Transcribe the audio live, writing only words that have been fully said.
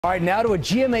All right, now to a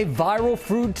GMA viral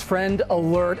food trend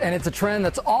alert, and it's a trend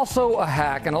that's also a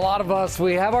hack. And a lot of us,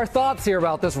 we have our thoughts here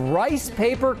about this. Rice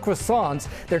paper croissants.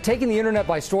 They're taking the internet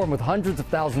by storm with hundreds of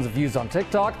thousands of views on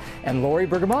TikTok. And Lori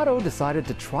Bergamato decided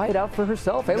to try it out for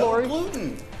herself. Hey, Lori. No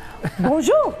gluten.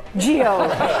 Bonjour, Gio.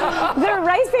 The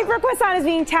rice paper croissant is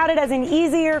being touted as an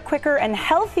easier, quicker, and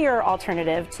healthier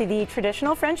alternative to the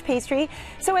traditional French pastry.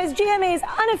 So as GMA's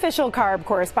unofficial carb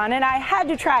correspondent, I had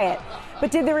to try it. But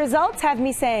did the results have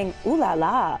me saying, ooh la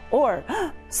la, or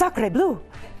sacre bleu?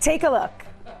 Take a look.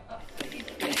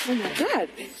 Oh my God.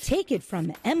 Take it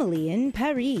from Emily in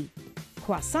Paris.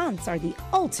 Croissants are the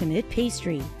ultimate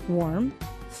pastry. Warm,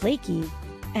 flaky,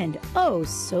 and oh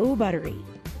so buttery.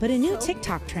 But a new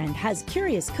TikTok trend has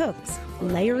curious cooks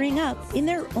layering up in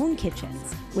their own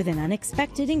kitchens with an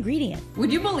unexpected ingredient.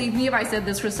 Would you believe me if I said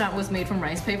this croissant was made from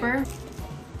rice paper?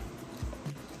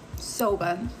 So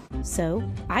good. So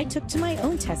I took to my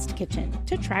own test kitchen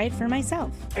to try it for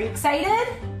myself. Are you excited?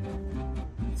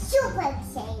 Super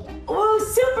excited.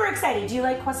 Oh, super excited. Do you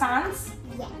like croissants?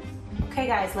 Yes. Okay,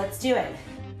 guys, let's do it.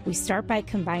 We start by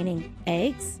combining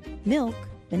eggs, milk,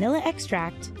 vanilla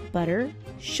extract, butter,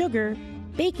 sugar,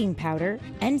 baking powder,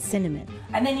 and cinnamon.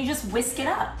 And then you just whisk it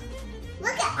up.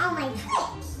 Look at all my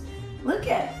tricks. Look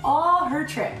at all her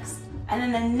tricks. And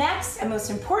then the next and most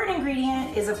important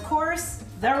ingredient is, of course,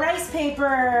 the rice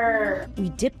paper. We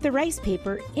dip the rice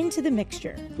paper into the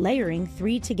mixture, layering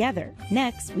 3 together.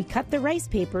 Next, we cut the rice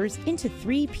papers into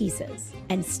 3 pieces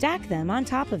and stack them on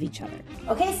top of each other.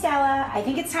 Okay, Stella, I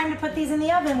think it's time to put these in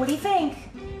the oven. What do you think?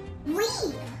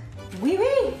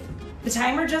 Oui. The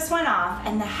timer just went off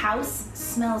and the house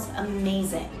smells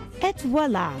amazing. Et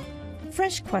voila!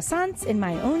 Fresh croissants in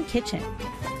my own kitchen.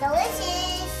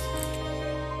 Delicious.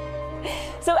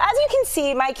 So as you can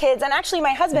see, my kids, and actually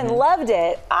my husband loved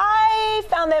it. I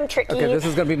found them tricky. Okay, this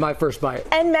is going to be my first bite.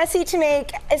 And messy to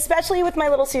make, especially with my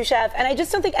little sous chef. And I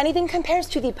just don't think anything compares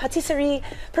to the patisserie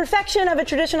perfection of a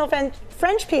traditional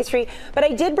French pastry. But I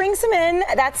did bring some in.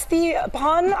 That's the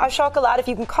pain au chocolat, if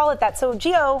you can call it that. So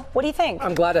Gio, what do you think?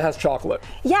 I'm glad it has chocolate.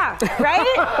 Yeah, right?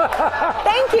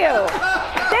 Thank you.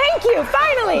 Thank you.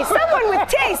 Finally, someone with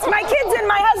taste. My kids and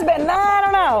my husband. I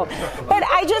don't know. But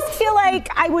I just feel like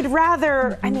I would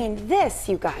rather, I mean, this,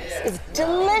 you guys, is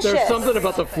delicious. There's something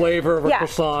about the flavor of a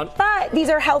croissant. But these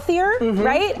are healthier,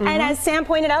 right? And as Sam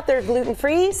pointed out, they're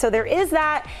gluten-free, so there is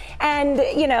that. And,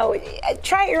 you know,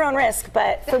 try at your own risk.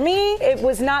 But for me, it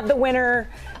was not the winner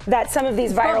that some of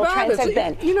these viral trends have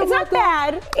been. You know it's not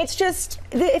bad. It's just,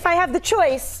 if I have the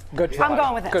choice, Good try. I'm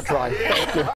going with this. Good try. Thank you.